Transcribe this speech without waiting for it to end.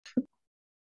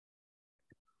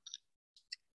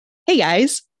Hey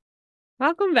guys,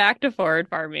 Welcome back to Forward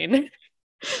Farming.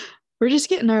 we're just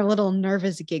getting our little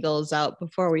nervous giggles out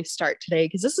before we start today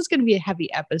because this is going to be a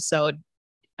heavy episode,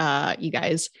 you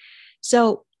guys.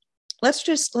 So let's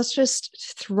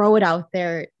just throw it out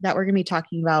there that we're going to be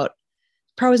talking about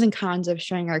pros and cons of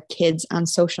showing our kids on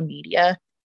social media.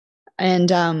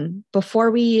 And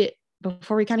before we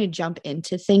kind of jump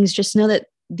into things, just know that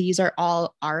these are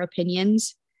all our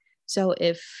opinions. So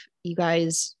if you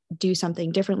guys do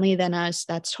something differently than us,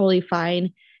 that's totally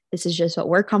fine. This is just what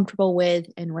we're comfortable with,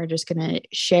 and we're just going to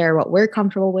share what we're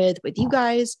comfortable with you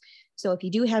guys. So if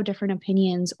you do have different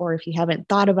opinions, or if you haven't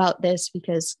thought about this,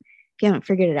 because if you haven't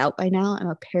figured it out by now, I'm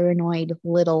a paranoid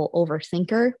little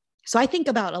overthinker. So I think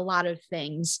about a lot of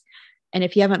things. And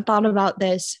if you haven't thought about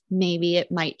this, maybe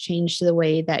it might change the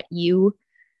way that you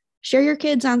share your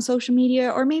kids on social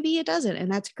media, or maybe it doesn't.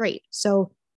 And that's great.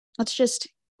 So let's just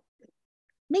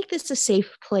make this a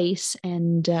safe place.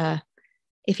 And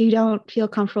if you don't feel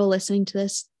comfortable listening to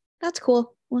this, that's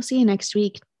cool. We'll see you next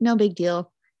week. No big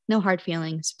deal. No hard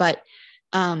feelings. But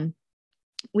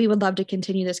we would love to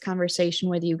continue this conversation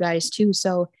with you guys too.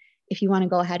 So if you want to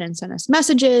go ahead and send us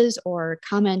messages or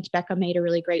comment, Becca made a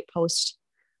really great post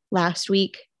last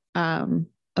week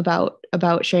about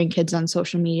sharing kids on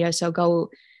social media. So go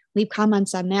leave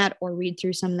comments on that or read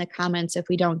through some of the comments if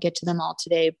we don't get to them all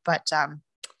today. But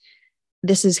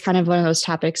this is kind of one of those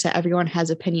topics that everyone has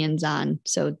opinions on.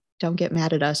 So don't get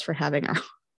mad at us for having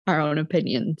our own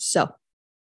opinions. So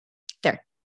there,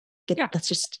 Yeah, let's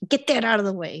just get that out of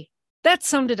the way. that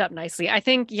summed it up nicely. I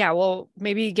think, yeah, we'll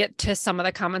maybe get to some of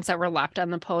the comments that were left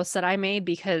on the post that I made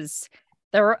because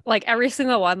there were like every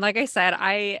single one. Like I said,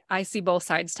 I see both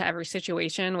sides to every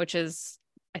situation, which is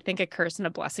I think a curse and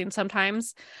a blessing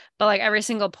sometimes. But like every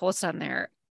single post on there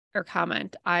or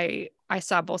comment, I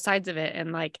saw both sides of it.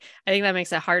 And like I think that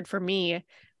makes it hard for me.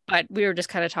 But we were just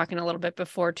kind of talking a little bit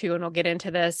before too, and we'll get into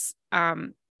this.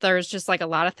 There's just like a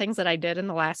lot of things that I did in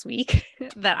the last week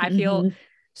that I feel Mm-hmm.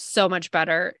 so much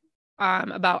better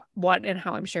about what and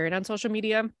how I'm sharing on social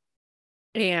media.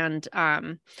 And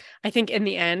I think in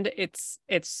the end, it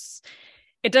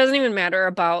doesn't even matter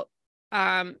about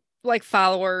like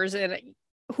followers, and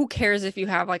who cares if you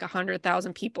have like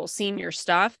 100,000 people seeing your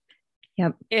stuff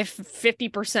Yep. if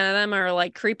 50% of them are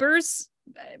like creepers,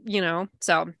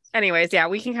 So anyways, yeah,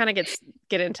 we can kind of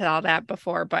get into all that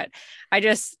before, but I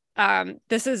just I'm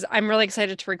really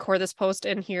excited to record this post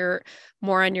and hear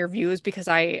more on your views because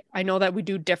I know that we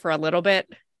do differ a little bit.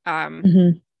 Um,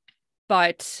 Mm-hmm.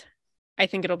 but I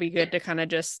think it'll be good to kind of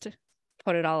just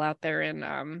put it all out there,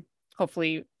 and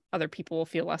hopefully other people will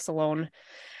feel less alone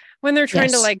when they're trying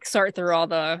to Yes. like sort through all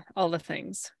the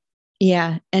things.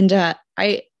 Yeah. And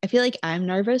I feel like I'm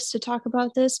nervous to talk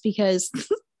about this because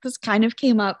this kind of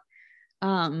came up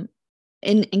um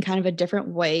in kind of a different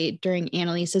way during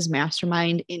Annalise's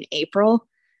mastermind in April.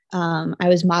 I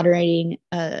was moderating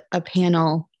a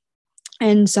panel,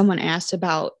 and someone asked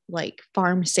about like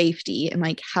farm safety and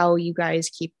like how you guys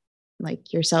keep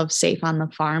like yourselves safe on the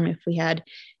farm if we had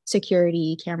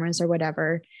security cameras or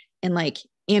whatever. And like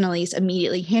Annalise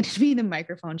immediately handed me the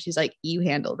microphone. She's like, "You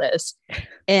handle this."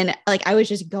 And like I was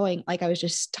just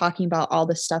talking about all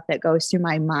the stuff that goes through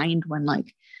my mind when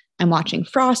like I'm watching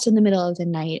Frost in the middle of the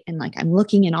night, and like I'm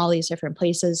looking in all these different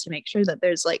places to make sure that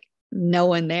there's like no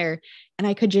one there. And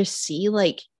I could just see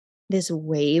like this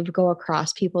wave go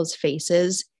across people's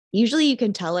faces. Usually you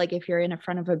can tell like if you're in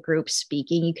front of a group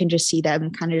speaking, you can just see them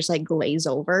kind of just like glaze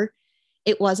over.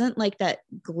 It wasn't like that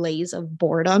glaze of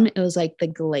boredom. It was like the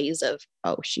glaze of,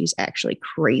 oh, she's actually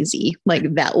crazy.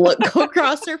 Like that look go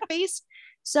across her face.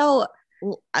 So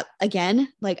again,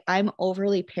 like I'm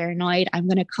overly paranoid. I'm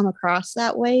going to come across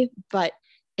that way, but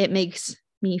it makes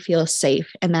me feel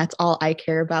safe. And that's all I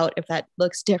care about. If that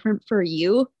looks different for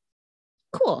you,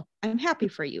 cool. I'm happy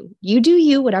for you. You do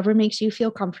you, whatever makes you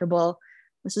feel comfortable.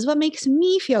 This is what makes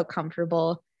me feel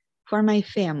comfortable for my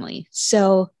family.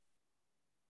 So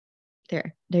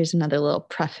there's another little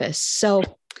preface. So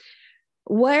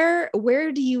where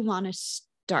do you want to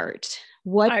start? I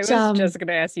What was just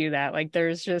gonna ask you that. Like,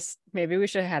 there's just maybe we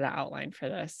should have had an outline for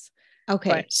this, but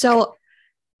Okay. So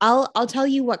I'll tell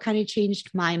you what kind of changed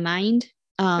my mind.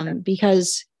 okay.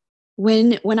 Because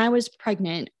when I was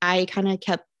pregnant, I kind of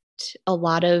kept a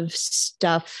lot of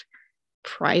stuff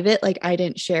private. Like I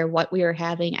didn't share what we were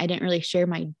having. I didn't really share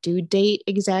my due date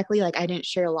exactly. Like I didn't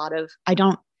share a lot of I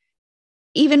don't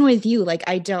even with you, like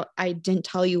I didn't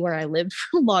tell you where I lived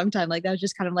for a long time. Like that was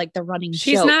just kind of like the running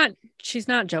She's joke. not she's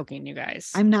not joking, you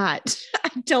guys. I'm not.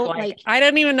 I don't Like, like I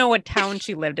didn't even know what town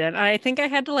she lived in. I think I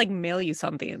had to like mail you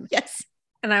something. yes.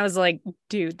 And I was like,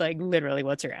 dude, like literally,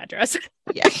 what's your address?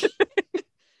 Yeah.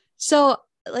 So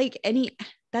like any,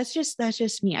 that's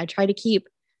just me. I try to keep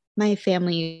my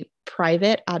family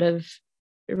private out of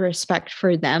respect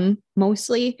for them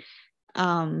mostly.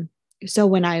 So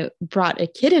when I brought a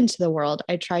kid into the world,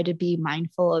 I tried to be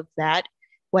mindful of that,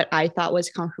 what I thought was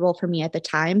comfortable for me at the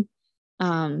time.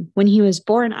 When he was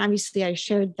born, obviously I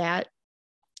shared that,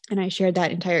 and I shared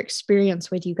that entire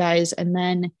experience with you guys. And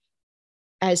then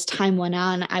as time went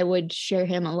on, I would share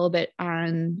him a little bit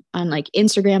on like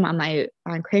Instagram,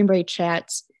 on cranberry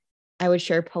chats. I would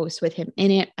share posts with him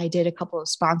in it. I did a couple of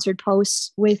sponsored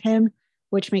posts with him,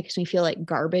 which makes me feel like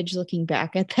garbage looking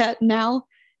back at that now.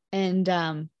 And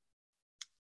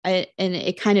and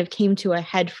it kind of came to a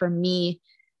head for me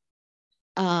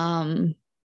kind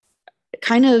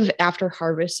of after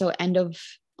harvest, so end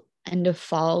of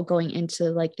fall going into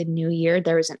like the new year.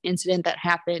 There was an incident that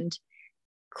happened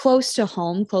close to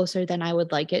home, closer than I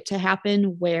would like it to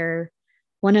happen, where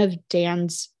one of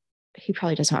Dan's, he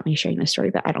probably doesn't want me sharing this story,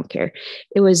 but I don't care.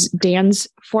 It was Dan's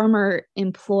former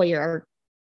employer.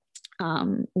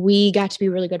 We got to be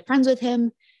really good friends with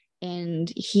him,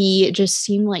 and he just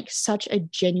seemed like such a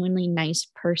genuinely nice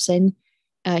person.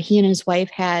 He and his wife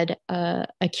had a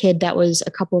kid that was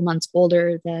a couple of months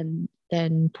older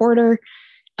than Porter.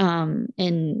 And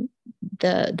when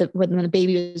the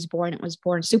baby was born, it was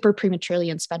born super prematurely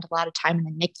and spent a lot of time in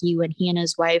the NICU. And he and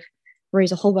his wife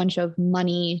raised a whole bunch of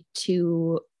money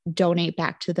to donate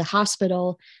back to the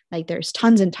hospital. Like there's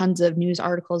tons and tons of news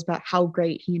articles about how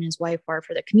great he and his wife are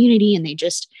for the community, and they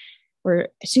just were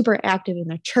super active in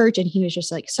the church. And he was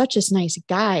just like such a nice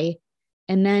guy.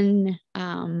 And then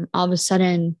all of a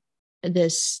sudden,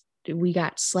 we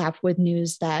got slapped with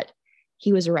news that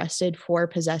he was arrested for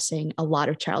possessing a lot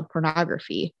of child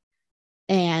pornography.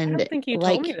 And I don't think you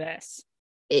like, told me this.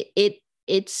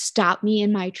 It stopped me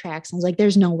in my tracks. I was like,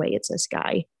 there's no way it's this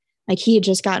guy. Like he had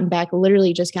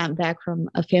literally just gotten back from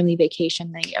a family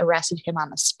vacation. They arrested him on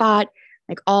the spot.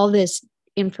 Like all this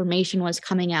information was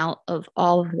coming out of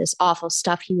all of this awful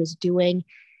stuff he was doing.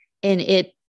 And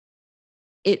it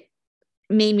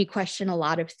made me question a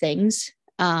lot of things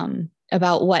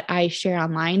about what I share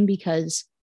online, because,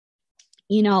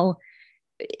 you know,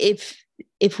 if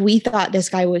we thought this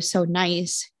guy was so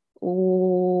nice,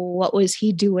 what was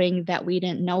he doing that we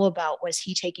didn't know about? Was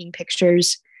he taking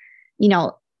pictures? You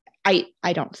know, I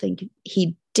don't think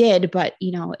he did, but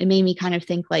you know, it made me kind of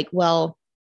think like, well,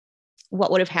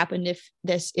 what would have happened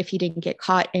if he didn't get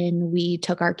caught and we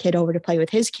took our kid over to play with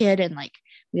his kid and like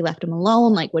we left him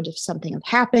alone? Like, what if something had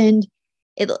happened?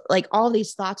 It like all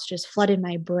these thoughts just flooded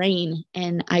my brain,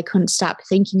 and I couldn't stop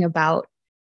thinking about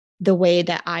the way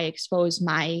that I expose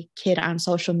my kid on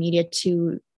social media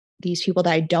to these people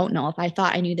that I don't know. If I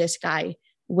thought I knew this guy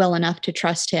well enough to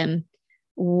trust him,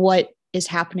 what is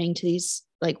happening to these,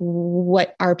 like,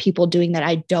 what are people doing that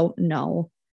I don't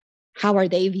know? How are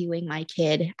they viewing my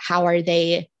kid?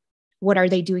 What are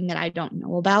they doing that I don't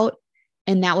know about?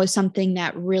 And that was something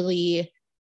that really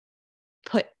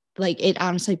it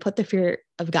honestly put the fear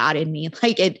of God in me.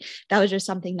 That was just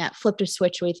something that flipped a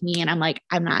switch with me. And I'm like,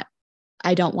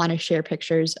 I don't want to share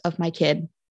pictures of my kid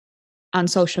on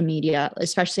social media,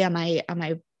 especially on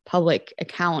my public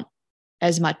account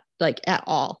as much, like at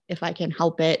all, if I can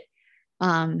help it.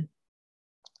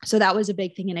 So that was a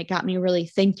big thing. And it got me really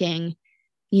thinking,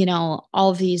 you know,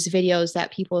 all of these videos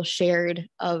that people shared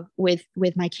with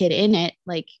my kid in it,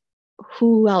 like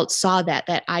who else saw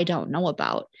that I don't know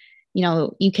about? You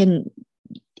know,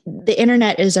 the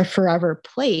internet is a forever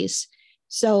place.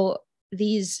 So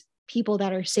these people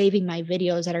that are saving my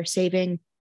videos, that are saving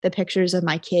the pictures of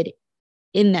my kid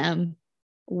in them,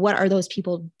 what are those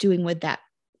people doing with that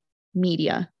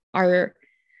media? You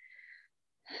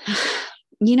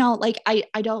know, like I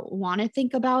don't want to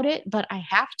think about it, but I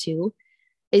have to,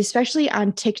 especially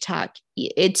on TikTok.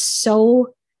 It's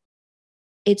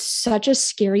such a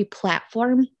scary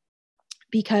platform,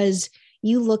 because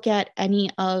you look at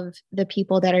any of the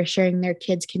people that are sharing their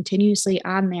kids continuously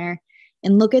on there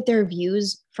and look at their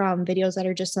views from videos that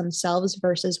are just themselves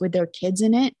versus with their kids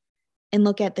in it, and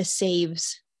look at the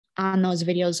saves on those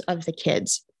videos of the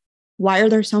kids. Why are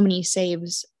there so many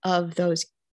saves of those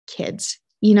kids?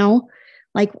 You know,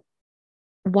 like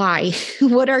why?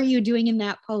 What are you doing in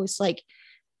that post? Like,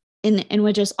 and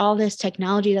with just all this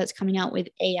technology that's coming out with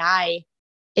AI,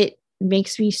 it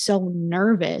makes me so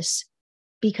nervous,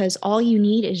 because all you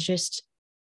need is just,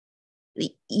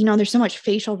 you know, there's so much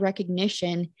facial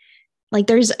recognition. Like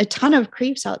there's a ton of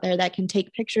creeps out there that can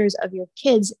take pictures of your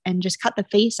kids and just cut the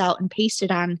face out and paste it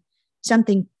on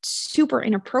something super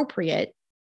inappropriate.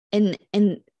 And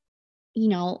you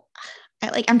know,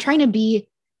 I'm trying to be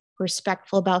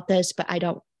respectful about this, but I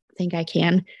don't think I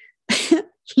can.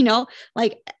 You know,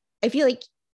 like I feel like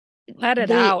Let it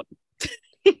they out.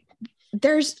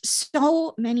 there's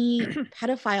so many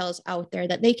pedophiles out there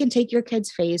that they can take your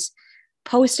kid's face,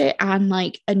 post it on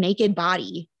like a naked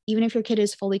body, even if your kid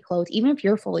is fully clothed, even if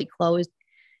you're fully clothed,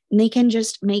 and they can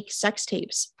just make sex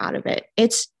tapes out of it.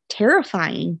 It's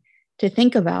terrifying to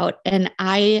think about. And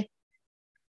I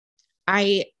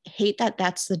hate that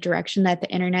that's the direction that the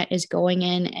internet is going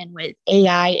in. And with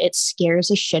AI, it scares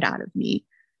the shit out of me.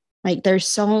 Like there's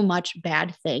so much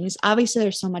bad things. Obviously,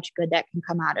 there's so much good that can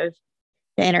come out of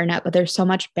the internet, but there's so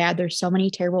much bad. There's so many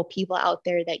terrible people out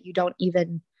there that you don't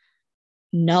even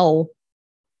know.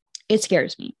 It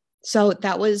scares me. So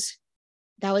that was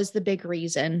the big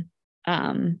reason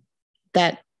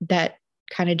that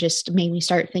kind of just made me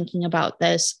start thinking about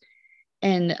this.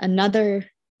 And another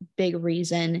big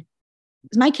reason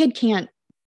is my kid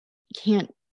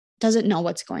doesn't know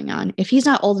what's going on. If he's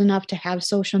not old enough to have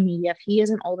social media, if he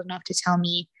isn't old enough to tell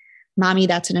me, mommy,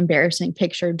 that's an embarrassing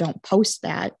picture, don't post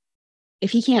that. If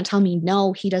he can't tell me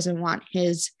no, he doesn't want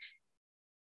his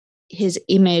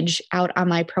image out on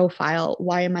my profile,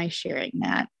 why am I sharing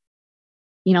that?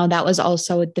 You know, that was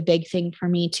also the big thing for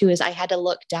me too, is I had to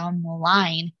look down the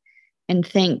line and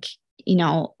think, you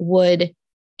know, would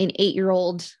an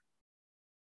 8-year-old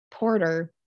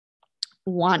Porter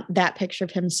want that picture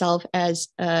of himself as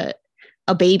a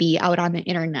baby out on the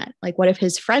internet? Like, what if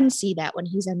his friends see that when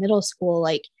he's in middle school?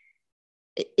 Like,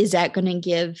 is that going to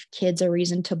give kids a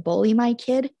reason to bully my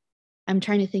kid? I'm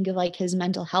trying to think of like his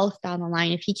mental health down the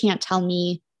line. If he can't tell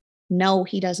me no,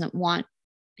 he doesn't want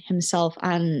himself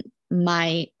on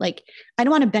my, like, I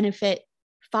don't want to benefit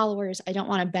followers. I don't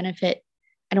want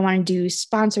to do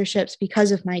sponsorships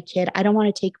because of my kid. I don't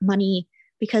want to take money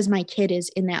because my kid is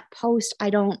in that post.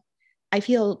 I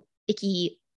feel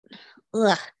icky.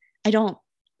 Ugh.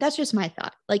 That's just my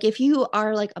thought. Like, if you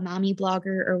are like a mommy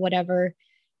blogger or whatever,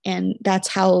 and that's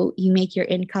how you make your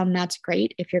income, that's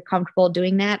great. If you're comfortable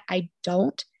doing that, I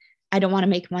don't want to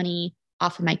make money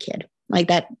off of my kid. Like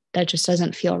that just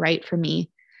doesn't feel right for me.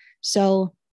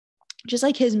 So just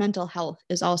like his mental health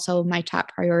is also my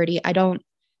top priority.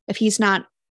 If he's not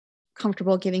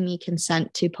comfortable giving me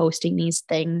consent to posting these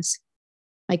things,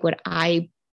 like would I,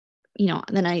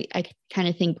 then I kind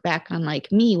of think back on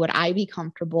like me, would I be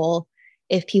comfortable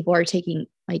if people are taking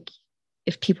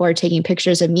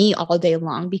pictures of me all day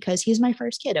long? Because he's my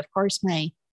first kid. Of course,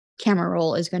 my camera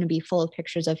roll is going to be full of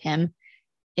pictures of him.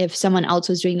 If someone else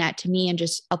was doing that to me and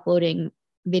just uploading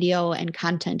video and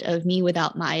content of me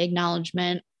without my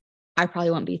acknowledgement, I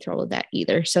probably wouldn't be thrilled with that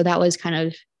either. So that was kind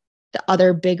of the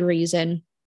other big reason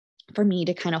for me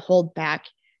to kind of hold back.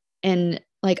 And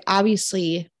like,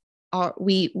 obviously,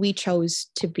 we chose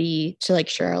to like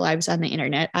share our lives on the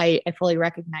internet. I fully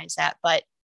recognize that, but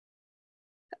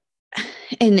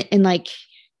and like,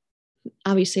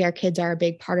 obviously our kids are a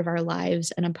big part of our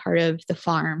lives and a part of the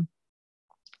farm,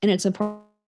 and it's important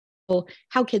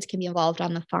how kids can be involved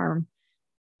on the farm,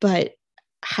 but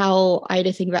how I had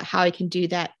to think about how I can do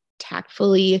that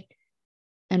tactfully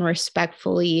and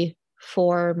respectfully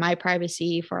for my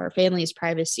privacy, for our family's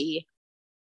privacy.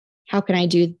 How can I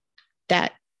do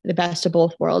that the best of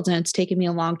both worlds? And it's taken me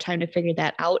a long time to figure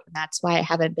that out. And that's why I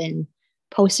haven't been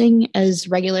posting as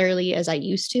regularly as I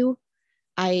used to.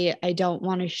 I don't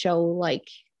want to show like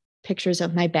pictures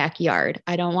of my backyard.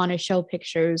 I don't want to show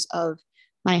pictures of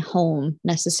my home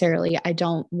necessarily. I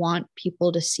don't want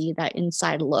people to see that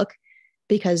inside look,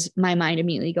 because my mind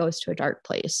immediately goes to a dark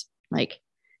place. Like,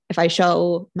 if I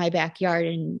show my backyard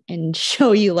and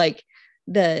show you like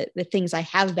the things I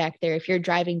have back there, if you're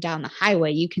driving down the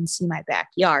highway, you can see my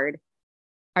backyard.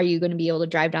 Are you going to be able to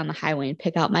drive down the highway and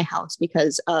pick out my house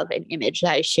because of an image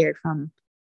that I shared from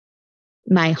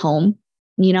my home?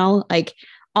 Like,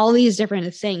 all these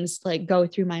different things like go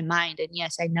through my mind. And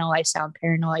yes, I know I sound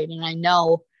paranoid, and I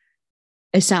know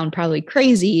I sound probably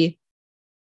crazy,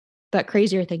 but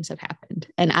crazier things have happened.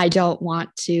 And I don't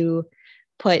want to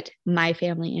put my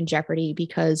family in jeopardy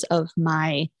because of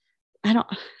my,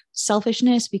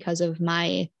 selfishness, because of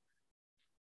my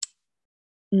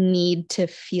need to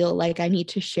feel like I need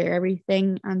to share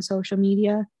everything on social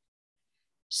media.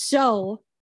 So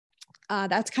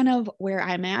that's kind of where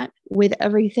I'm at with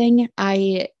everything.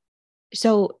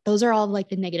 So those are all like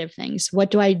the negative things.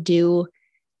 What do I do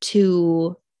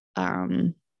to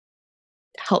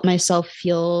help myself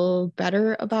feel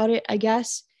better about it, I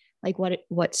guess? Like,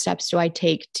 what steps do I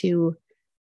take to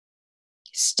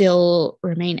still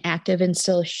remain active and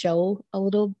still show a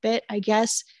little bit, I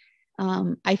guess?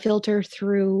 I filter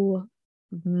through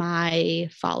my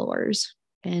followers,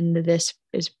 and this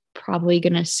is probably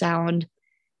going to sound,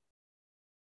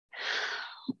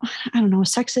 I don't know,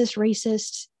 sexist,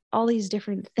 racist, all these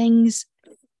different things.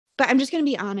 but I'm just going to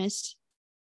be honest.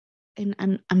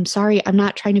 And I'm sorry, I'm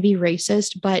not trying to be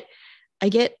racist, but I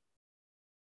get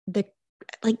the,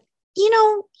 like,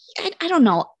 I don't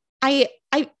know.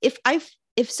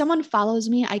 If someone follows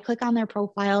me, I click on their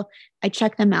profile, I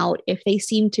check them out. If they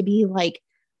seem to be like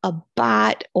a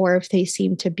bot, or if they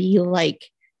seem to be like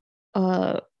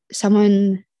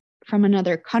someone from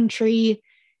another country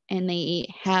and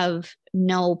they have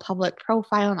no public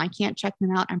profile and I can't check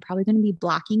them out, I'm probably going to be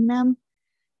blocking them.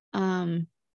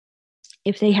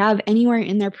 If they have anywhere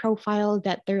in their profile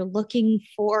that they're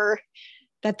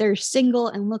single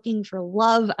and looking for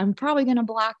love, I'm probably going to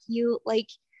block you. Like,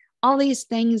 all these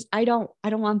things, I don't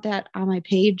want that on my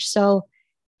page. So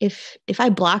if I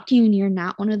blocked you and you're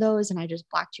not one of those and I just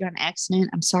blocked you on accident,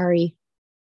 I'm sorry,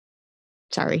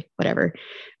 whatever.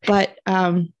 But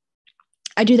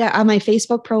I do that on my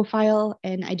Facebook profile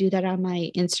and I do that on my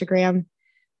Instagram.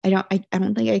 I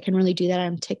don't think I can really do that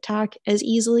on TikTok as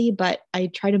easily, but I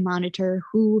try to monitor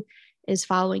who is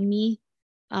following me.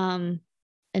 And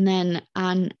then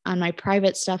on my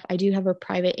private stuff, I do have a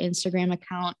private Instagram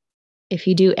account. If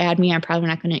you do add me, I'm probably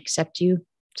not going to accept you.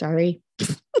 Sorry.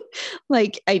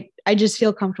 Like, I just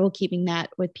feel comfortable keeping that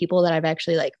with people that I've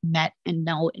actually like met and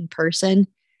know in person.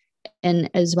 And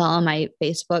as well on my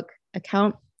Facebook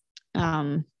account,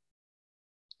 I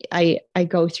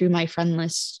go through my friend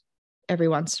list every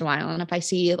once in a while. And if I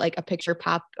see like a picture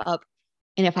pop up,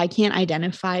 and if I can't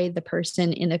identify the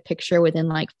person in the picture within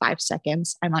like 5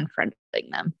 seconds, I'm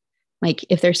unfriending them. Like,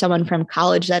 if there's someone from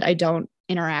college that I don't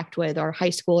interact with, or high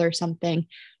school or something,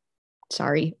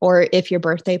 sorry. Or if your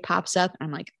birthday pops up, I'm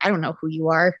like, I don't know who you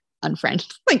are, unfriend.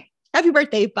 Like, happy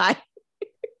birthday, bye.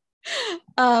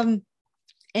 And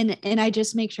I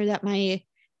just make sure that my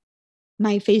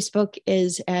Facebook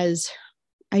is, as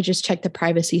I just check the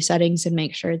privacy settings and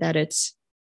make sure that it's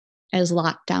as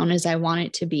locked down as I want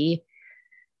it to be.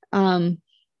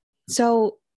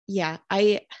 So yeah,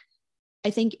 I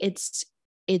think it's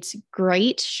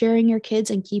great sharing your kids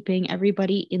and keeping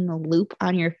everybody in the loop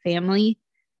on your family.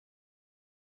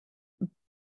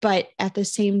 But at the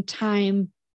same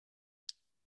time,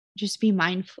 just be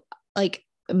mindful. Like,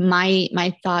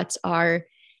 my thoughts are,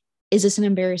 is this an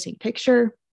embarrassing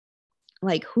picture?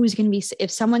 Like, who's going to be,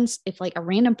 if like a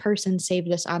random person saved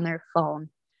this on their phone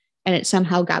and it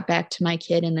somehow got back to my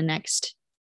kid in the next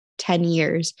 10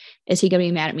 years, is he going to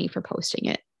be mad at me for posting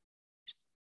it?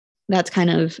 That's kind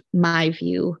of my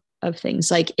view of things.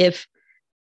 Like, if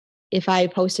I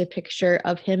post a picture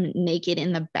of him naked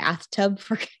in the bathtub,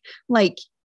 for like,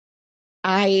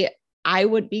 I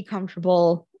would be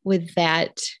comfortable with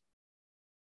that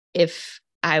if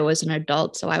I was an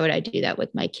adult. So why would I do that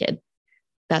with my kid?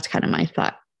 That's kind of my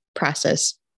thought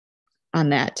process on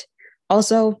that.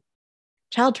 Also,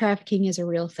 child trafficking is a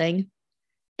real thing.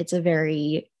 It's a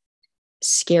very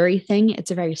scary thing. It's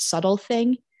a very subtle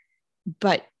thing.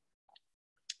 But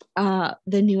the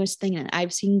newest thing that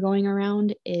I've seen going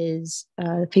around is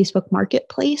Facebook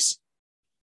Marketplace.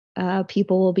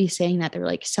 People will be saying that they're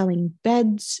like selling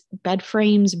beds, bed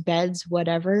frames, beds,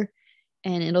 whatever.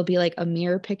 And it'll be like a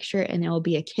mirror picture and there will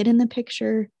be a kid in the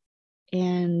picture.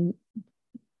 And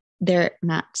they're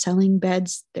not selling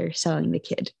beds, they're selling the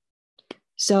kid.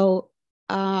 So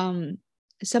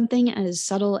something as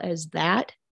subtle as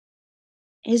that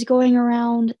is going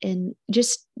around, and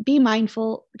just be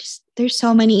mindful. Just, there's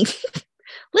so many.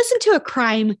 Listen to a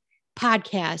crime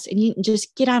podcast and you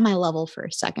just get on my level for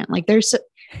a second. Like,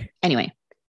 anyway,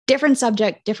 different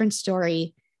subject, different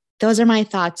story. Those are my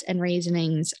thoughts and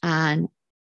reasonings on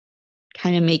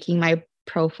kind of making my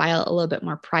profile a little bit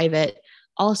more private.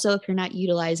 Also, if you're not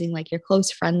utilizing like your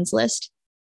close friends list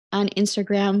on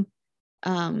Instagram,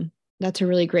 that's a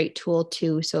really great tool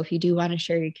too. So if you do want to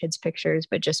share your kids' pictures,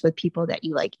 but just with people that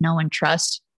you like, know, and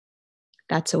trust,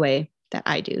 that's a way that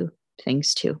I do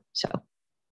things too. So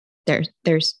there's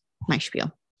my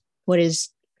spiel.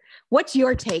 What's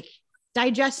your take?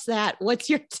 Digest that. What's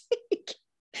your take?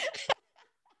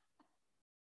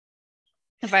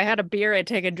 If I had a beer, I'd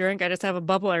take a drink. I just have a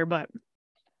bubbler, but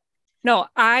no,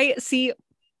 I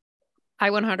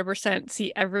 100%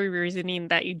 see every reasoning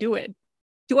that you do it.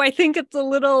 Do I think it's a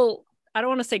little, I don't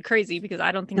want to say crazy because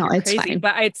I don't think you're crazy, fine.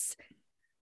 But it's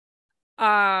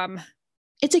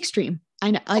extreme.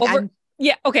 I know. Like,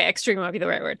 yeah. Okay. Extreme might be the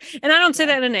right word. And I don't say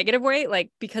that in a negative way, like,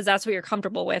 because that's what you're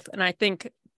comfortable with. And I think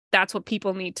that's what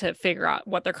people need to figure out,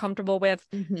 what they're comfortable with,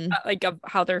 like of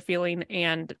how they're feeling.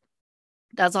 And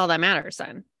that's all that matters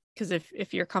then. Because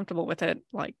if you're comfortable with it,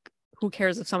 like, who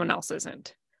cares if someone else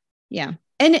isn't? Yeah.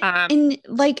 And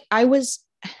like, I was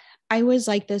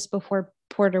like this before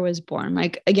Porter was born.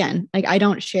 Like, again, like, I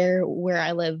don't share where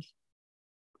I live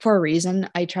for a reason.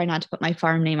 I try not to put my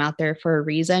farm name out there for a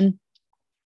reason.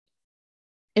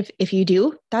 If you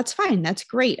do, that's fine. That's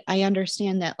great. I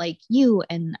understand that like you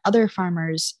and other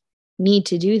farmers need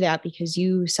to do that because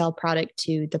you sell product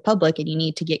to the public and you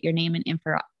need to get your name and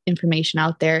information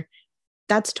out there.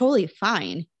 That's totally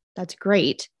fine. That's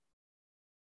great.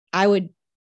 I would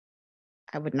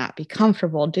not be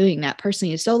comfortable doing that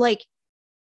personally. So like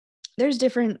there's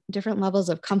different levels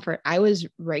of comfort. I was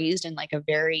raised in like a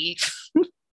very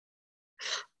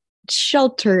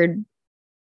sheltered,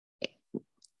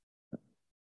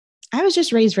 I was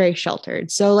just raised very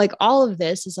sheltered. So like all of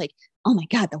this is like, oh my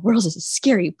God, the world is a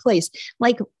scary place.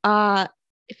 Like have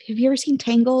you ever seen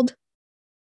Tangled?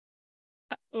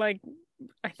 Like,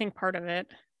 I think part of it.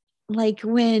 Like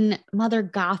when Mother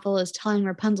Gothel is telling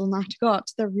Rapunzel not to go out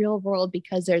to the real world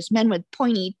because there's men with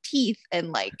pointy teeth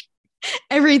and like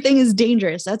everything is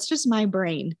dangerous. That's just my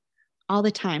brain all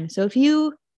the time. So if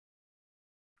you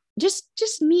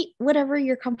just meet whatever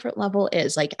your comfort level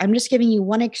is, like I'm just giving you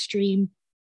one extreme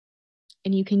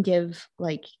and you can give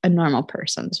like a normal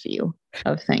person's view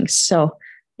of things. So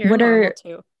You're what normal are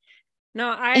too. No,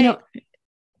 I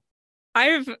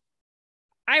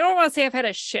don't want to say I've had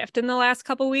a shift in the last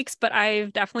couple of weeks, but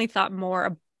I've definitely thought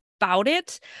more about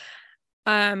it.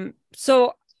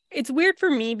 So it's weird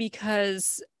for me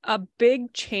because a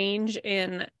big change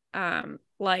in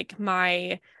like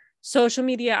my social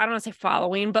media, I don't want to say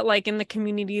following, but like in the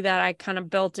community that I kind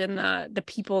of built in the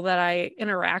people that I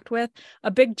interact with, a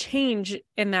big change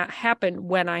in that happened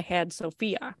when I had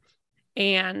Sophia.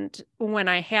 And when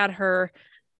I had her,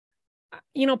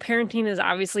 parenting is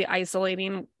obviously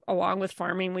isolating along with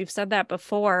farming. We've said that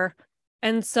before.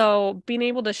 And so being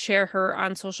able to share her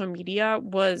on social media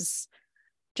was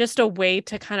just a way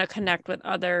to kind of connect with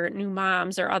other new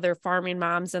moms or other farming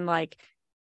moms and like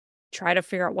try to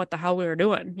figure out what the hell we were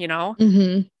doing,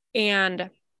 mm-hmm. And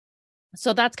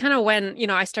so that's kind of when,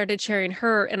 I started sharing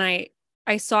her and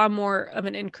I saw more of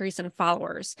an increase in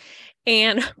followers.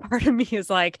 And part of me is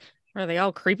like, are they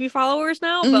all creepy followers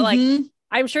now? Mm-hmm. But like,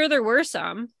 I'm sure there were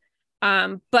some.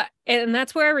 But and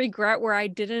that's where I regret where I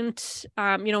didn't,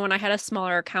 when I had a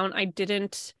smaller account, I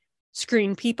didn't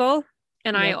screen people.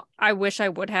 And Yep. I wish I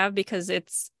would have because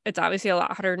it's obviously a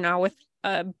lot harder now with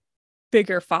a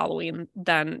bigger following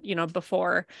than,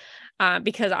 before.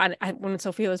 Because when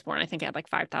Sophia was born, I think I had like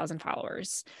 5,000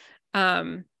 followers.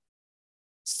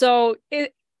 So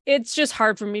it's just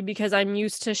hard for me because I'm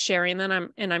used to sharing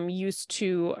them and I'm used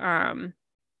to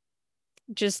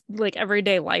just like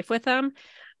everyday life with them.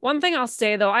 One thing I'll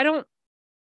say though, I don't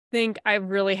think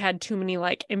I've really had too many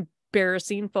like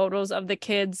embarrassing photos of the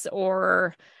kids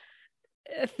or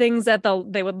things that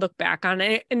they would look back on,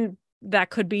 and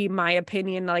that could be my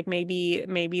opinion. Like maybe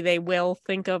they will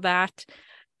think of that.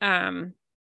 But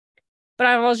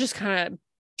I was just kind of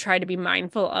try to be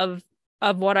mindful of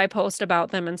what I post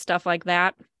about them and stuff like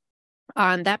that.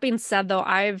 That being said, though,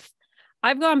 I've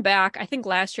gone back. I think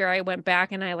last year I went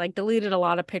back and I like deleted a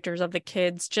lot of pictures of the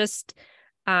kids, just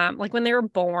like when they were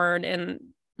born and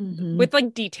Mm-hmm. with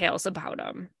like details about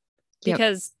them, Yep.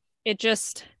 because it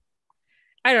just,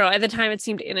 I don't know. At the time, it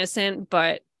seemed innocent,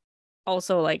 but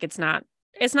also like it's not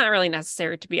really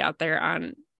necessary to be out there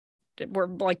on we're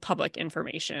like public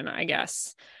information, I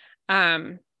guess.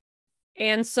 And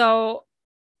so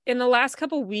in the last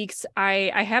couple of weeks,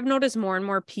 I have noticed more and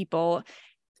more people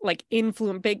like big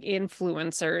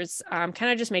influencers,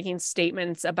 kind of just making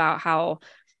statements about how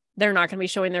they're not going to be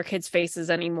showing their kids' faces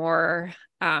anymore.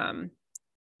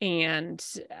 And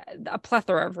a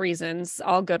plethora of reasons,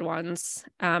 all good ones.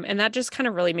 And that just kind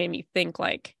of really made me think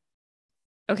like,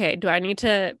 okay, do I need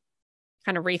to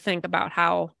kind of rethink about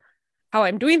how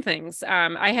I'm doing things?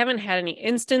 I haven't had any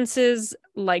instances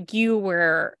like you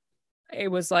where it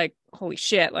was like, holy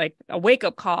shit, like a wake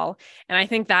up call. And I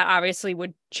think that obviously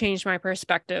would change my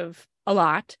perspective a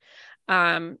lot.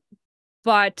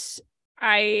 But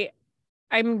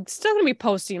I'm still going to be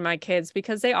posting my kids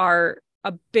because they are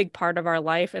a big part of our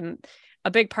life and a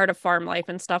big part of farm life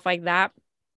and stuff like that.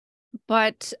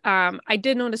 But I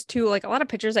did notice too, like a lot of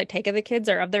pictures I take of the kids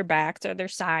are of their backs or their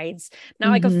sides, not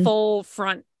like a Mm-hmm. full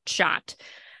front shot.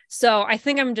 So I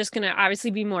think I'm just going to obviously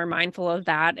be more mindful of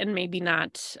that and maybe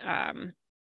not,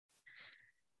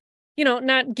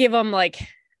 not give them like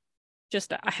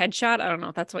just a headshot. I don't know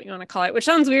if that's what you want to call it, which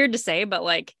sounds weird to say, but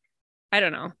like, I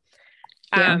don't know.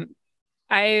 Yeah. Um,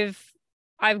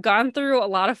 I've gone through a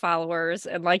lot of followers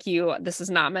and like you, this is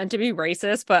not meant to be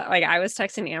racist, but like I was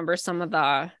texting Amber some of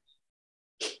I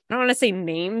don't want to say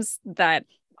names that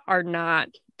are not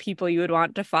people you would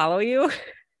want to follow you.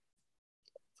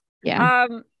 Yeah.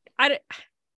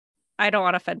 I don't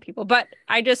want to offend people, but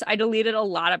I deleted a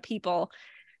lot of people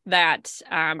that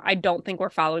I don't think were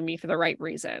following me for the right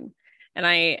reason. And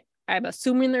I'm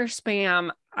assuming they're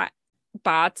spam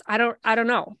bots. I don't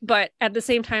know. But at the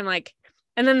same time, like,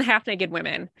 and then the half naked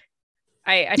women.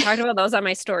 I talked about those on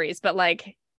my stories, but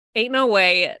like, ain't no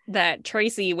way that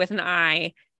Tracy with an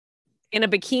eye in a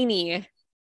bikini,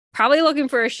 probably looking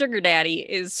for a sugar daddy,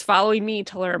 is following me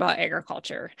to learn about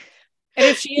agriculture. And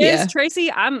if she is,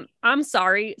 Tracy, I'm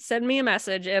sorry. Send me a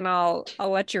message and I'll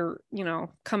let you,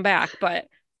 come back. But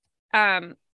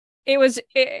it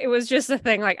was just a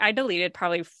thing. Like, I deleted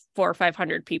probably 400 or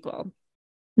 500 people,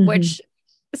 which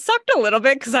sucked a little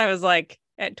bit because I was like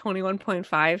at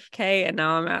 21.5K and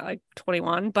now I'm at like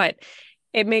 21, but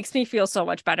it makes me feel so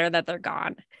much better that they're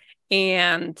gone.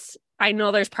 And I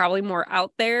know there's probably more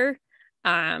out there.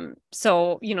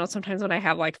 So, sometimes when I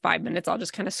have like 5 minutes, I'll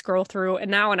just kind of scroll through.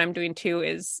 And now what I'm doing too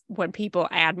is when people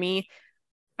add me,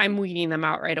 I'm weeding them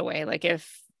out right away. Like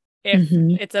if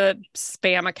it's a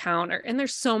spam account and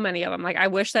there's so many of them, like I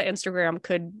wish that Instagram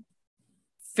could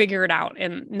figure it out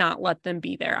and not let them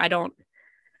be there. I don't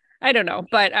know,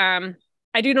 but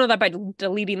I do know that by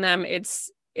deleting them,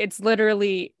 it's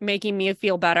literally making me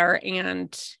feel better,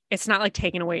 and it's not like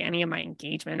taking away any of my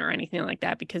engagement or anything like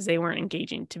that because they weren't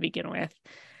engaging to begin with.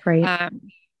 Right.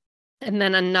 And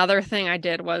then another thing I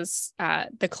did was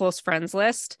the close friends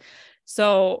list.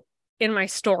 So in my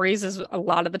stories is a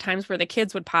lot of the times where the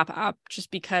kids would pop up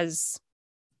just because,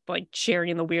 like,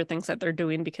 sharing the weird things that they're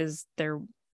doing because they're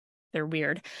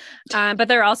weird. But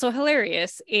they're also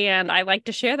hilarious. And I like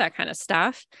to share that kind of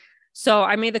stuff. So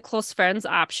I made the close friends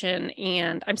option,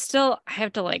 and I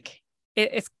have to like,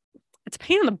 it's a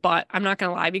pain in the butt. I'm not going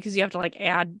to lie, because you have to like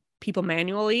add people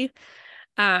manually.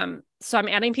 So I'm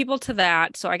adding people to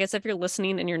that. So I guess if you're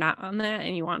listening and you're not on that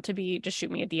and you want to be, just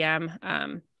shoot me a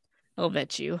DM. I'll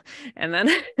vet you and then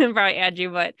probably add you.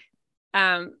 But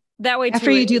that way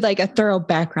after you do like a thorough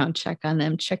background check on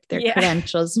them, check their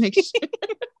credentials, make sure.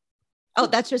 Oh,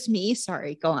 that's just me.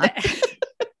 Sorry. Go on.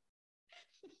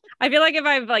 I feel like if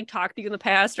I've like talked to you in the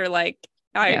past or like,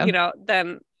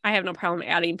 then I have no problem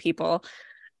adding people.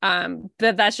 But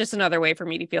that's just another way for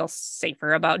me to feel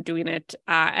safer about doing it.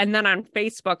 And then on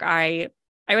Facebook, I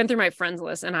went through my friends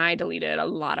list and I deleted a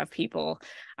lot of people.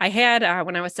 I had,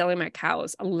 when I was selling my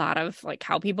cows, a lot of like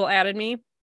cow people added me.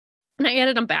 And I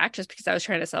added them back just because I was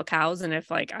trying to sell cows. And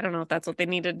if like, I don't know if that's what they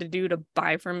needed to do to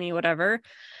buy from me, whatever.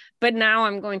 But now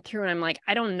I'm going through and I'm like,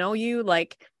 I don't know you.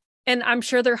 Like, and I'm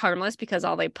sure they're harmless because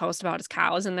all they post about is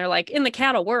cows and they're like in the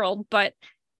cattle world, but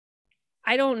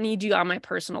I don't need you on my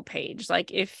personal page.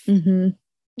 Like if,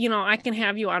 I can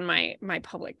have you on my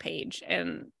public page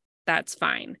and that's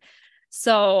fine.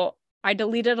 So I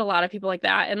deleted a lot of people like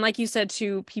that. And like you said,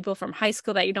 to people from high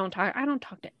school that I don't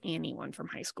talk to anyone from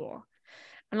high school.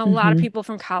 And a lot of people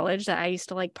from college that I used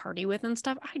to like party with and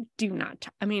stuff. I do not.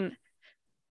 And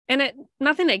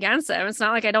nothing against them. It's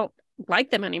not like I don't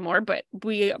like them anymore, but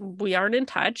we aren't in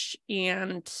touch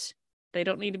and they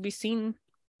don't need to be seen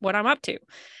what I'm up to.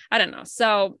 I don't know.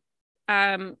 So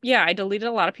I deleted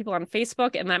a lot of people on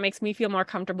Facebook, and that makes me feel more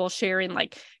comfortable sharing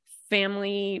like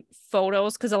family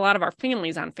photos because a lot of our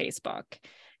family's on Facebook.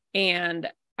 And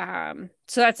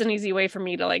so that's an easy way for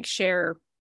me to like share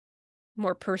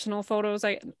more personal photos,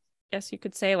 I guess you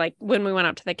could say. Like when we went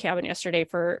up to the cabin yesterday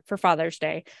for Father's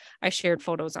Day, I shared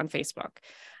photos on Facebook.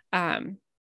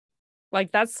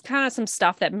 Like that's kind of some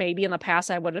stuff that maybe in the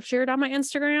past I would have shared on my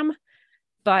Instagram,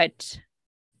 but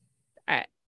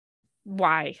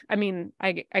why? I mean,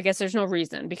 I guess there's no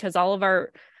reason because all of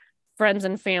our friends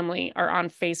and family are on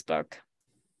Facebook,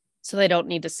 so they don't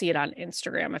need to see it on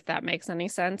Instagram, if that makes any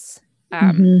sense.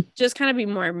 Just kind of be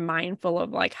more mindful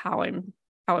of like how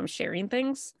I'm sharing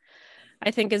things,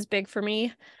 I think is big for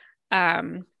me.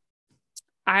 I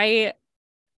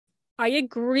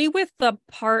agree with the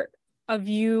part of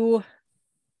you,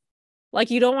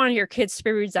 like you don't want your kids to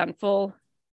be resentful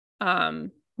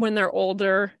when they're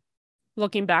older,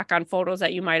 looking back on photos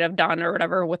that you might have done or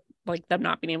whatever, with like them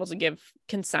not being able to give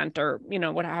consent or,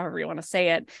 whatever you want to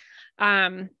say it.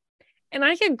 And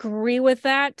I agree with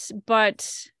that,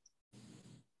 but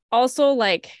also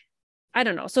like, I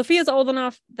don't know. Sophia's old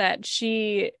enough that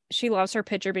she loves her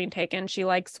picture being taken. She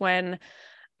likes when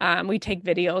we take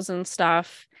videos and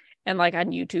stuff. And like on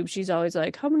YouTube, she's always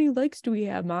like, how many likes do we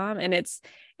have, Mom? And it's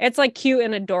like cute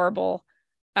and adorable.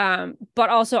 But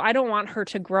also I don't want her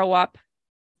to grow up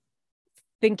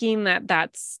thinking that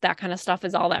that kind of stuff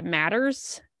is all that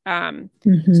matters. So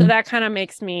that kind of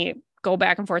makes me go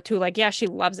back and forth too. Like, yeah, she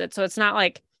loves it. So it's not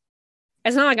like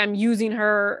I'm using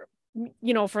her,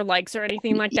 for likes or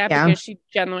anything like that, because she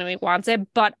genuinely wants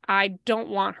it. But I don't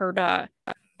want her to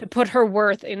put her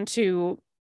worth into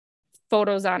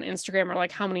photos on Instagram or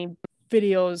like how many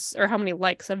videos or how many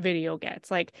likes a video gets.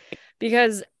 Like,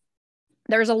 because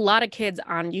there's a lot of kids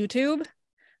on YouTube,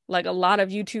 like a lot of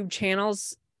YouTube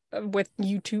channels with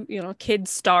YouTube, kid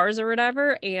stars or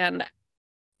whatever. And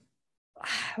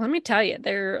let me tell you,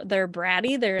 they're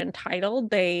bratty, they're entitled,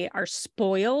 they are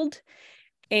spoiled.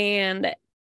 And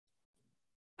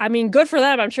I mean, good for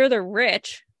them. I'm sure they're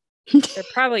rich. They're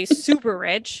probably super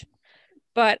rich.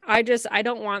 But I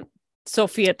don't want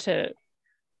Sophia to, oh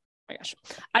my gosh,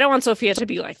 I don't want Sophia to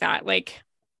be like that. Like,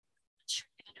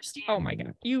 oh my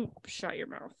God, you shut your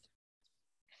mouth.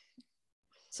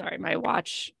 Sorry, my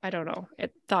watch, I don't know.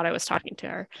 It thought I was talking to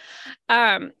her.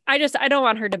 I don't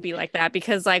want her to be like that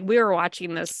because like we were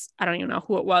watching this, I don't even know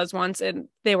who it was once, and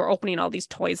they were opening all these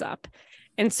toys up.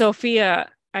 And Sophia,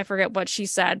 I forget what she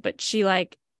said, but she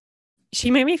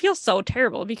made me feel so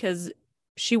terrible because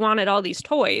she wanted all these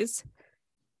toys.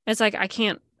 It's like, I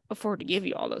can't afford to give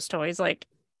you all those toys. Like,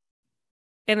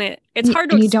 and it's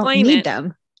hard to explain you don't need it.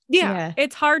 them. Yeah,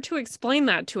 it's hard to explain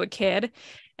that to a kid.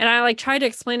 And I like tried to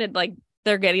explain it like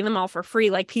they're getting them all for free.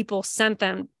 Like people sent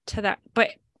them to that, but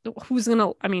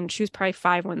I mean, she was probably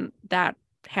 5 when that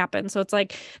happened. So it's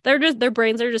like their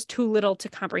brains are just too little to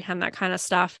comprehend that kind of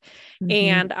stuff. Mm-hmm.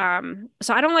 And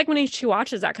so I don't like when she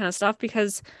watches that kind of stuff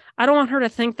because I don't want her to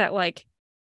think that like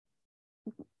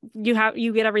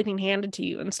you get everything handed to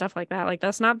you and stuff like that. Like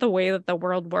that's not the way that the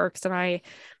world works. And I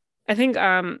think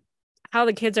how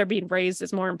the kids are being raised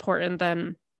is more important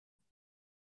than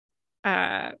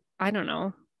I don't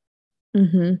know.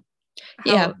 Mm-hmm.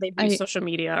 How they view social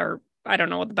media, or I don't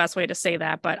know what the best way to say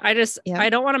that, but I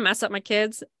don't want to mess up my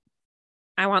kids.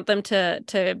 I want them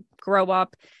to grow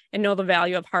up and know the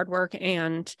value of hard work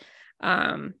and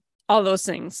all those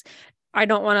things. I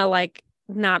don't want to like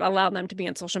not allow them to be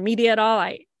on social media at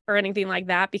all. Or anything like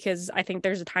that, because I think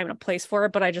there's a time and a place for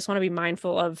it, but I just want to be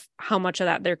mindful of how much of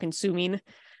that they're consuming,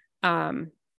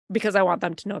 because I want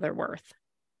them to know their worth.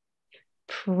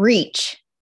 Preach.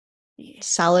 Yeah.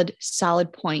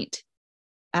 Solid point.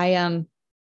 I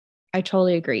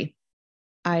totally agree.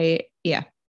 I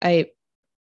have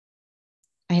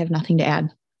nothing to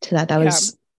add to that. That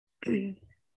was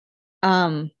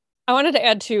I wanted to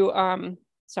add to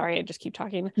sorry, I just keep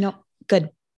talking. No, good.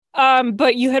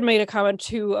 But you had made a comment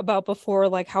too about before,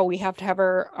 like how we have to have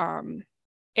our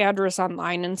address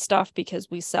online and stuff because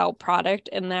we sell product,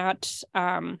 and that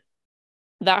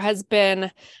has been,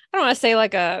 I don't want to say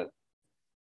like a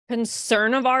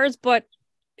concern of ours, but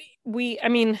I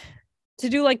mean, to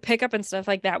do like pickup and stuff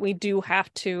like that, we do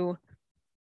have to,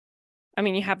 I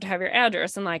mean, you have to have your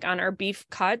address, and like on our beef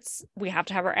cuts, we have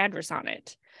to have our address on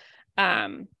it.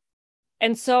 And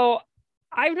so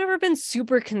I've never been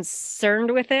super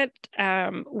concerned with it.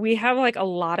 We have like a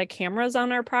lot of cameras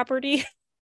on our property.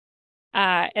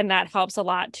 And that helps a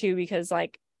lot too, because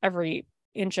like every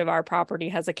inch of our property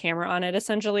has a camera on it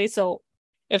essentially. So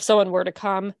if someone were to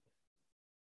come,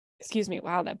 excuse me,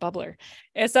 wow, that bubbler.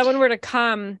 If someone were to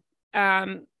come,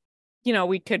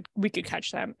 we could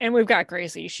catch them. And we've got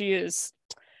Gracie.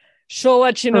 She'll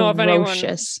let you know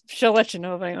ferocious. She'll let you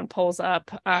know if anyone pulls up.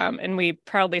 And we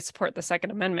proudly support the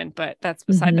Second Amendment, but that's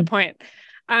beside the point.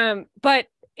 But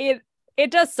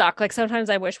it does suck. Like sometimes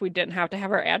I wish we didn't have to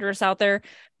have our address out there.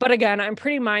 But again, I'm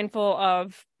pretty mindful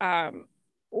of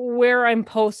where I'm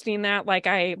posting that. Like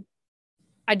I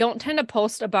don't tend to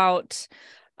post about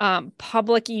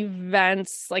public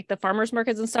events like the farmers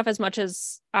markets and stuff as much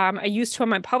as I used to on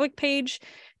my public page,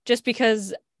 just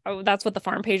because that's what the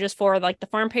farm page is for. Like the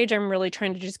farm page, I'm really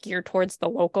trying to just gear towards the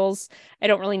locals. I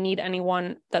don't really need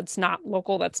anyone that's not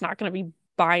local, that's not going to be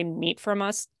buying meat from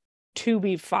us, to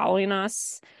be following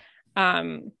us.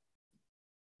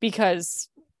 Because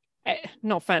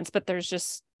no offense, but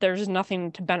there's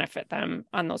nothing to benefit them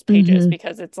on those pages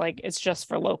because it's just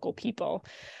for local people.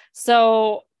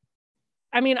 So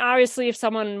I mean, obviously, if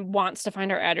someone wants to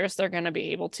find our address, they're going to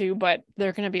be able to, but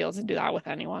they're going to be able to do that with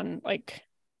anyone. Like,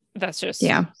 that's just...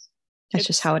 Yeah, that's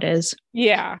just how it is.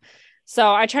 Yeah.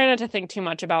 So I try not to think too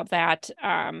much about that.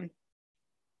 But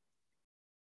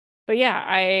yeah,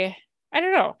 I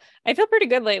don't know. I feel pretty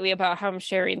good lately about how I'm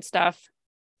sharing stuff,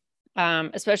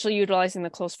 especially utilizing the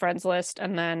close friends list.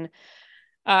 And then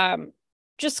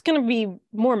just going to be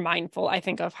more mindful, I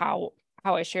think, of how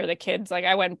I share the kids. Like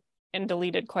I went and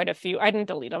deleted quite a few. I didn't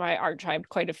delete them. I archived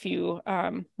quite a few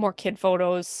more kid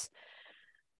photos.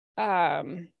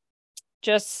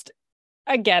 Just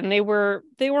again, they weren't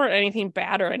anything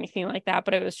bad or anything like that,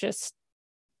 but it was just,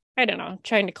 I don't know,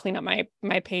 trying to clean up my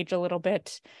page a little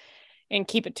bit and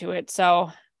keep it to it.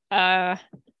 So yeah,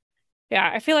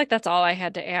 I feel like that's all I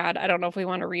had to add. I don't know if we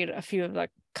want to read a few of the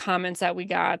comments that we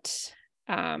got.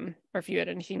 Or if you had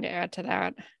anything to add to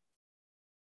that.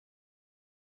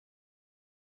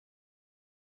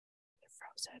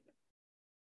 Frozen.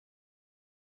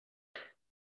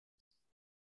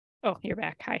 Oh, you're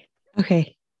back. Hi.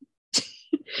 Okay.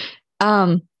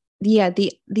 um yeah,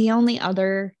 the only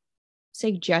other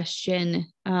suggestion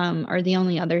or the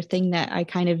only other thing that I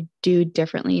kind of do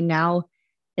differently now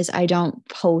is I don't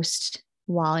post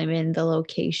while I'm in the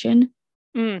location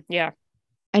Yeah.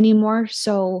 anymore.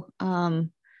 So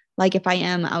like if I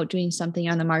am out doing something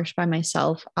on the marsh by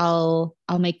myself, I'll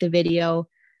make the video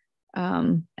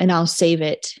and I'll save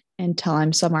it until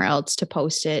I'm somewhere else to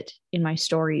post it in my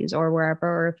stories or wherever.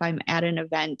 Or if I'm at an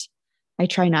event, I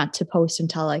try not to post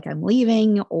until like I'm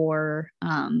leaving or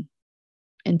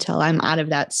until I'm out of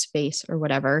that space or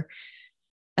whatever.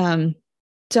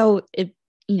 So if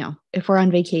if we're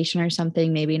on vacation or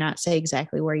something, maybe not say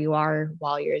exactly where you are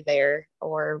while you're there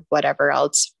or whatever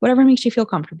else, whatever makes you feel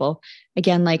comfortable.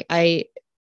 Again, like I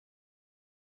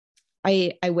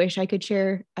wish I could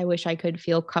share. I wish I could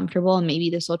feel comfortable, and maybe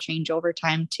this will change over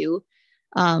time too.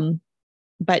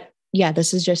 But yeah,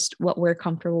 this is just what we're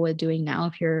comfortable with doing now.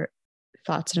 If your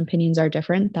thoughts and opinions are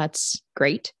different, that's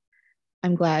great.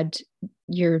 I'm glad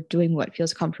you're doing what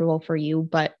feels comfortable for you,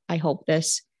 but I hope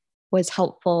this was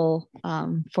helpful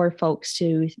for folks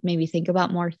to maybe think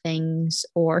about more things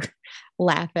or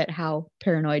laugh at how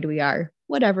paranoid we are.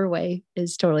 Whatever way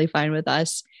is totally fine with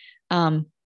us.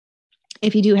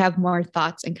 If you do have more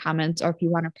thoughts and comments, or if you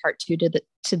want a part two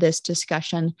to this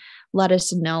discussion, let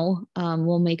us know.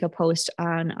 We'll make a post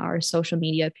on our social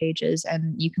media pages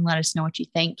and you can let us know what you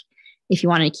think. If you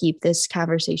want to keep this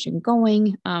conversation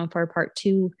going for a part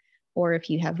two, or if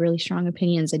you have really strong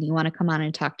opinions and you want to come on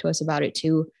and talk to us about it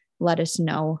too, let us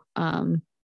know.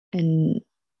 And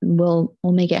we'll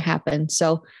make it happen.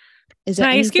 So is there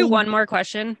Can I ask you anything? one more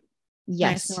question?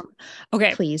 Yes,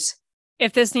 Okay. please.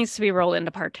 If this needs to be rolled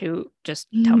into part two, just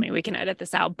tell me, we can edit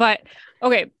this out. But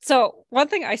okay, so one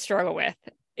thing I struggle with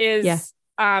is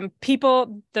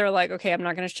people, they're like, okay, I'm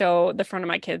not going to show the front of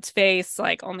my kid's face,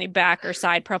 like only back or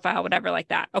side profile, whatever like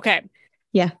that. Okay.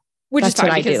 Yeah. Which is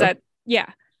fine because do.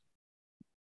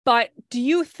 But do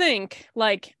you think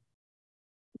like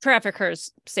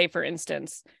traffickers, say for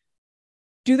instance,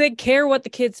 do they care what the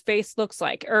kid's face looks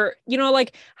like? Or,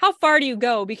 like how far do you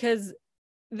go? Because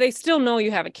they still know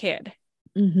you have a kid.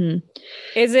 Mm-hmm.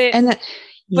 Is it? And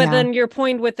but then your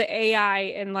point with the AI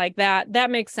and like that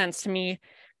makes sense to me.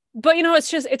 But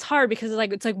it's hard because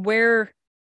it's like where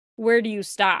do you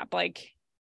stop? Like,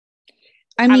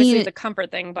 I obviously mean, it's a comfort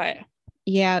thing, but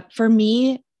yeah, for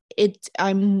me,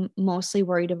 I'm mostly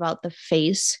worried about the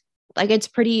face. Like it's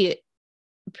pretty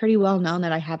well known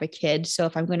that I have a kid. So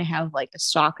if I'm going to have like a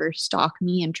stalker stalk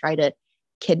me and try to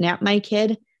kidnap my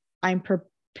kid, I'm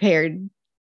prepared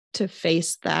to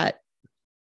face that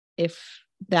if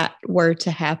that were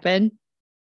to happen.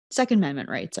 Second Amendment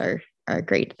rights are a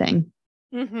great thing.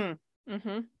 mm-hmm.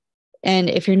 Mm-hmm. And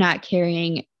if you're not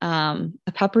carrying a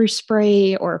pepper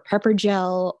spray or a pepper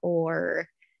gel or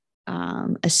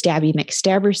a stabby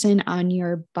McStabberson on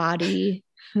your body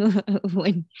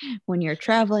when you're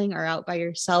traveling or out by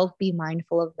yourself, be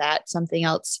mindful of that. Something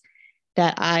else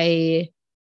that I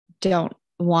don't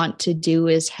want to do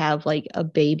is have like a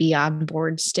baby on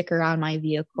board sticker on my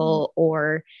vehicle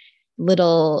or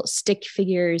little stick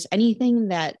figures, anything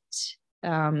that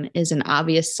is an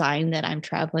obvious sign that I'm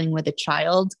traveling with a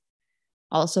child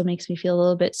also makes me feel a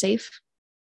little bit safe.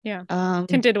 Yeah.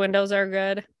 Tinted windows are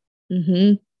good.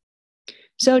 Mm-hmm.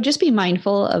 So just be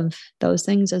mindful of those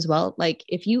things as well. Like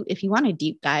if you want a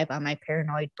deep dive on my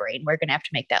paranoid brain, we're gonna have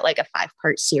to make that like a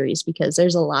 5-part series because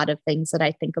there's a lot of things that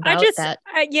I think about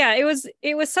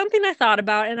it was something I thought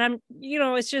about, and I'm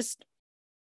it's just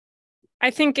I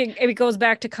think it goes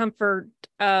back to comfort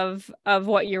of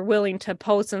what you're willing to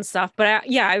post and stuff. But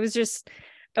I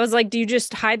was like, do you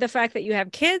just hide the fact that you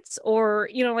have kids, or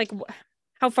like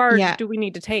how far do we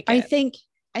need to take it?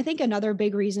 I think another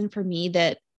big reason for me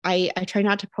that I try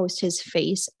not to post his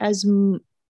face as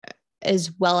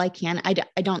well I can.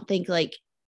 I don't think like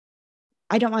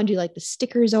I don't want to do like the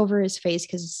stickers over his face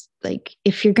because like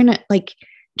if you're gonna like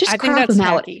just crop him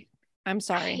out. Tacky. I'm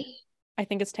sorry. I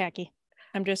think it's tacky.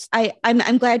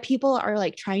 I'm glad people are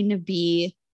like trying to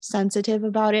be sensitive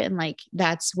about it and like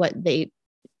that's what they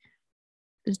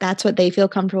feel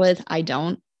comfortable with. I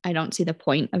don't see the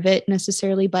point of it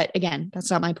necessarily, but again,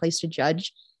 that's not my place to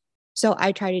judge. So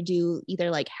I try to do either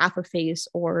like half a face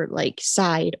or like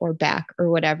side or back or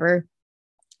whatever.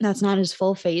 That's not his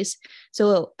full face.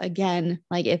 So again,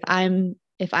 like if I'm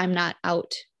not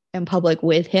out in public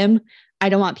with him, I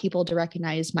don't want people to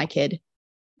recognize my kid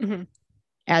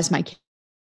as my kid.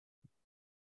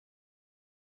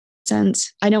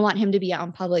 sense. I don't want him to be out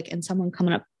in public and someone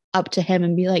coming up to him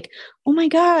and be like, oh my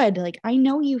God, like I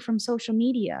know you from social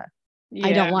media. Yeah.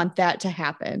 I don't want that to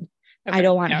happen. Okay. I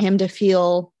don't want him to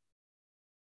feel,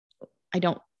 I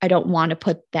don't want to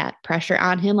put that pressure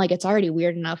on him. Like it's already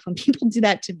weird enough when people do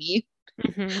that to me.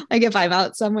 Like if I'm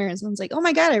out somewhere and someone's like, oh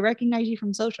my God, I recognize you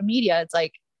from social media. It's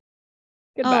like,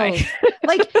 goodbye. Oh,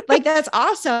 like that's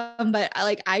awesome. But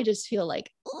I just feel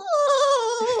like,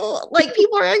 oh, like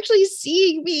people are actually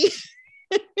seeing me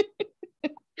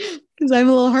because I'm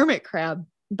a little hermit crab.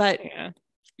 But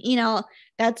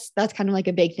that's kind of like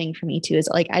a big thing for me too, is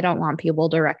like, I don't want people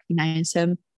to recognize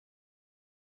him.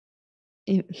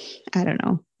 I don't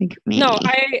know. Like maybe. No,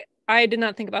 I did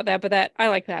not think about that, but that I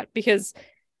like that because,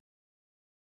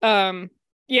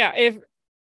 if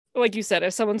like you said,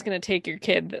 if someone's going to take your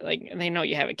kid, like, and they know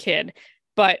you have a kid,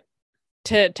 but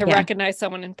to recognize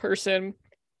someone in person,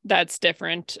 that's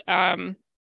different. I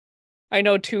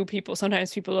know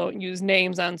sometimes people don't use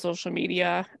names on social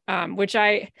media, which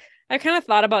I kind of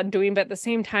thought about doing, but at the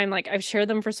same time, like I've shared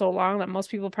them for so long that most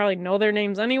people probably know their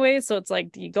names anyway. So it's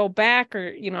like, do you go back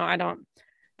or, I don't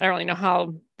really know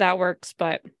how that works,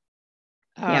 but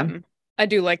I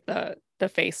do like the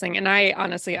face thing. And I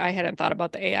honestly, I hadn't thought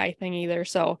about the AI thing either.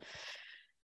 So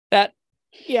that,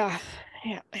 yep.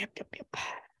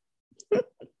 All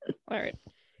right.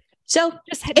 So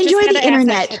enjoy the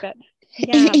internet.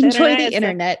 Yeah, enjoy the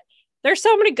internet. There's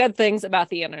so many good things about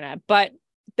the internet, but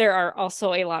there are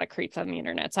also a lot of creeps on the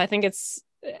internet. So I think it's,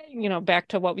 back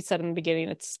to what we said in the beginning,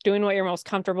 it's doing what you're most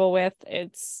comfortable with.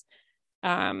 It's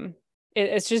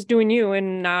just doing you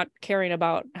and not caring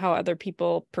about how other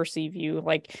people perceive you.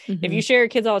 Like if you share your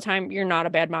kids all the time, you're not a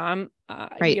bad mom.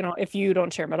 Right. If you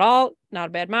don't share them at all, not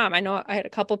a bad mom. I know I had a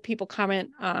couple of people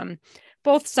comment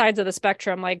both sides of the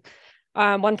spectrum. Like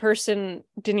one person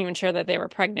didn't even share that they were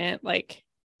pregnant. Like,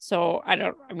 so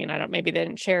maybe they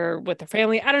didn't share with their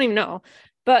family. I don't even know.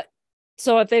 But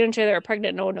so if they didn't share they were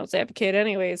pregnant, no one knows they have a kid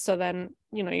anyways. So then,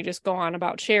 you just go on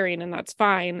about sharing and that's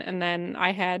fine. And then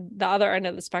I had the other end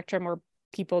of the spectrum where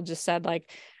people just said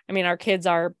like, our kids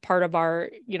are part of our,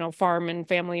 farm and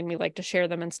family and we like to share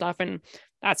them and stuff. And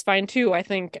that's fine too. I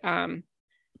think I'm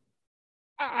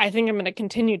going to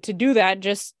continue to do that.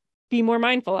 Just be more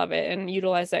mindful of it and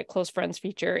utilize that close friends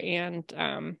feature and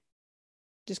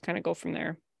just kind of go from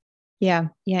there. Yeah,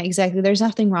 exactly. There's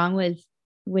nothing wrong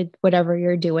with whatever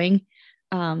you're doing.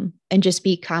 And just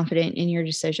be confident in your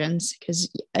decisions. Cause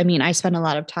I spend a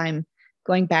lot of time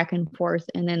going back and forth.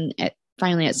 And then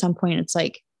finally at some point it's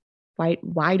like,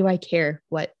 why do I care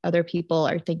what other people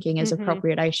are thinking is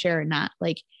appropriate? I share or not.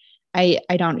 Like I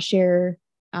don't share,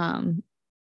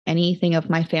 anything of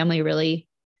my family really.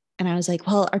 And I was like,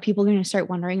 well, are people going to start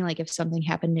wondering like if something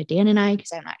happened to Dan and I,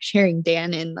 cause I'm not sharing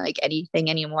Dan in like anything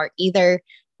anymore either.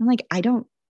 I'm like,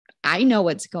 I know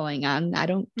what's going on. I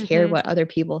don't care what other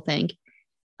people think.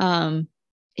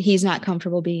 He's not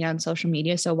comfortable being on social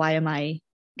media. So why am I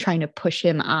trying to push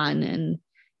him on and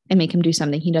make him do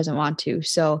something he doesn't want to?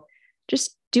 So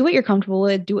just do what you're comfortable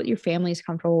with, do what your family is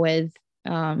comfortable with,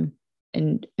 and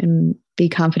be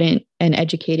confident and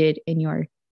educated in your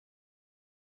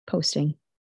posting.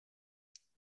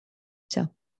 So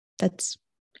that's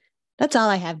all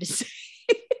I have to say.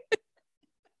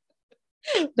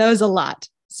 That was a lot.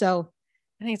 So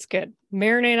I think it's good.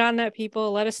 Marinate on that,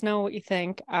 people. Let us know what you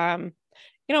think.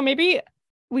 Maybe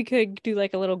we could do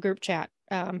like a little group chat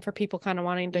for people kind of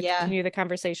wanting to continue the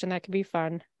conversation. That could be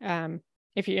fun.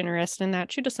 If you're interested in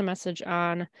that, shoot us a message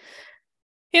on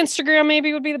Instagram.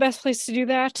 Maybe would be the best place to do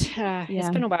that. It's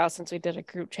been a while since we did a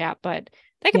group chat, but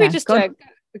that could be just a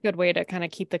good way to kind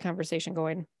of keep the conversation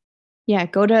going. Yeah,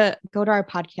 go to our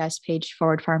podcast page,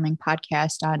 Forward Farming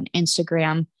Podcast on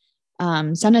Instagram.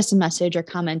 Send us a message or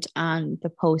comment on the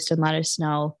post and let us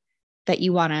know that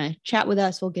you want to chat with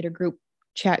us. We'll get a group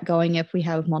chat going if we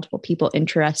have multiple people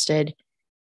interested,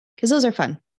 because those are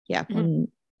fun. Yeah. And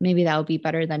maybe that would be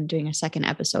better than doing a second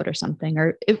episode or something,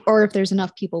 or if there's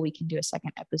enough people, we can do a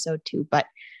second episode too. But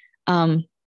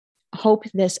hope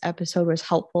this episode was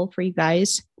helpful for you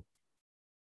guys,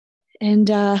 and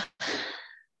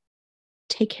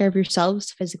take care of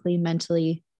yourselves physically,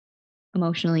 mentally,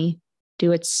 emotionally. Do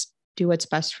what's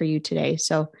best for you today.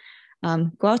 So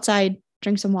go outside,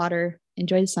 drink some water,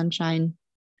 enjoy the sunshine,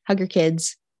 hug your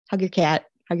kids, hug your cat,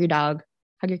 hug your dog,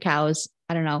 hug your cows.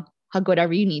 I don't know, hug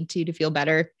whatever you need to feel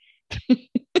better. I'm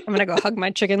going to go hug my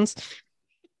chickens.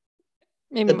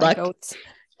 Maybe my goats.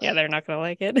 Yeah, they're not going to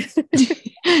like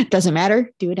it. Doesn't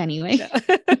matter. Do it anyway.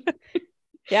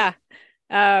 Yeah.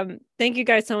 Thank you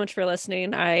guys so much for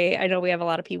listening. I know we have a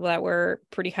lot of people that were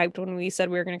pretty hyped when we said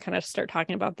we were going to kind of start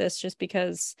talking about this, just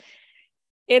because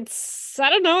I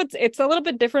don't know, it's a little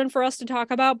bit different for us to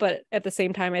talk about, but at the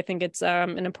same time, I think it's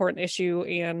an important issue.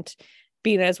 And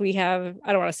being as we have,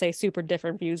 I don't want to say super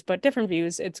different views, but different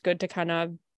views, it's good to kind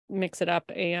of mix it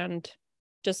up and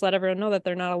just let everyone know that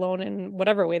they're not alone in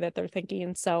whatever way that they're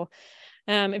thinking. So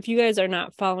if you guys are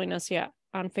not following us yet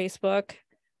on Facebook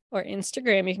or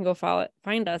Instagram, you can go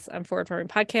find us on Forward Farming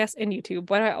Podcast and YouTube.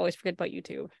 Why do I always forget about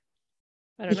YouTube?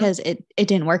 I don't know. Because it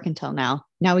didn't work until now.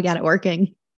 Now we got it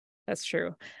working. That's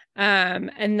true.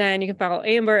 And then you can follow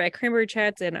Amber at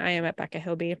cranberrychats, and I am at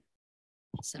beccahilby.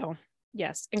 So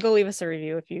yes, and go leave us a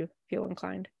review if you feel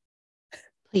inclined.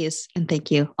 Please and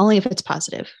thank you. Only if it's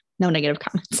positive. No negative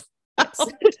comments.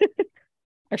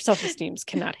 Our self-esteems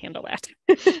cannot handle that.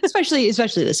 especially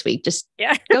this week. Just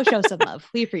go show some love.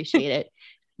 We appreciate it.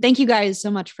 Thank you guys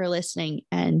so much for listening,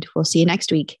 and we'll see you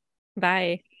next week.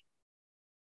 Bye.